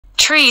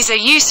Trees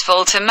are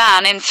useful to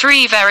man in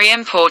three very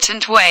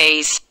important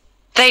ways.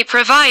 They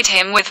provide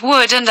him with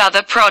wood and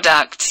other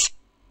products.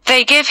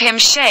 They give him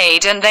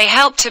shade and they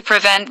help to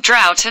prevent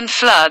drought and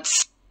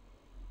floods.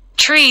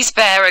 Trees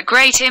bear a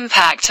great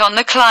impact on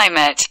the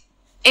climate.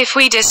 If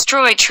we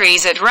destroy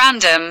trees at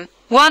random,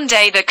 one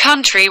day the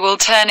country will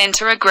turn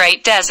into a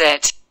great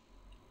desert.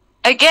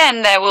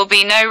 Again, there will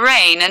be no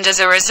rain, and as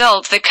a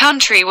result the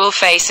country will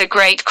face a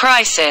great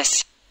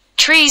crisis.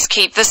 Trees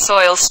keep the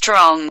soil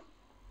strong.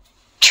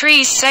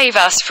 Trees save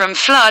us from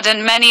flood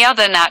and many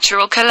other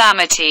natural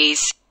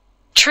calamities.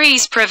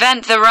 Trees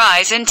prevent the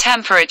rise in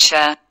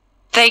temperature.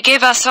 They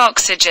give us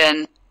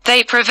oxygen.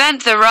 They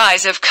prevent the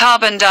rise of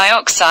carbon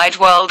dioxide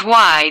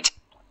worldwide.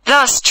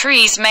 Thus,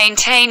 trees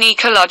maintain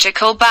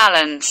ecological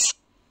balance.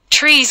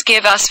 Trees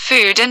give us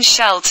food and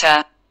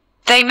shelter.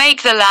 They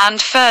make the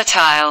land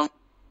fertile.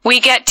 We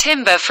get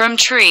timber from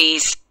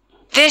trees.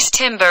 This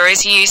timber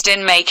is used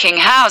in making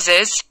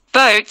houses,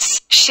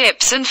 boats,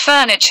 ships and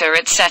furniture,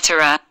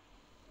 etc.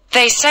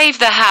 They save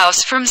the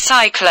house from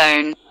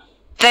cyclone.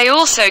 They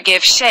also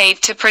give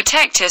shade to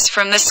protect us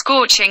from the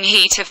scorching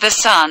heat of the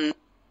sun.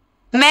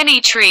 Many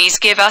trees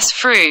give us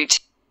fruit.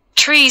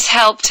 Trees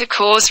help to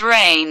cause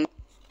rain.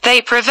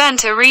 They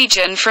prevent a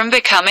region from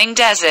becoming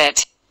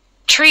desert.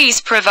 Trees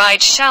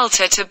provide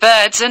shelter to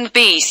birds and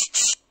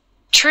beasts.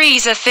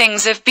 Trees are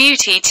things of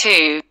beauty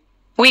too.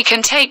 We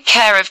can take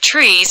care of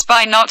trees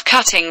by not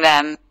cutting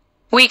them.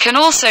 We can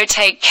also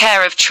take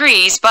care of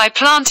trees by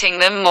planting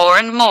them more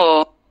and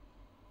more.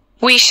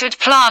 We should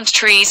plant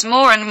trees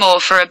more and more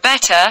for a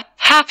better,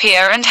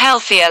 happier and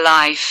healthier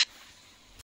life.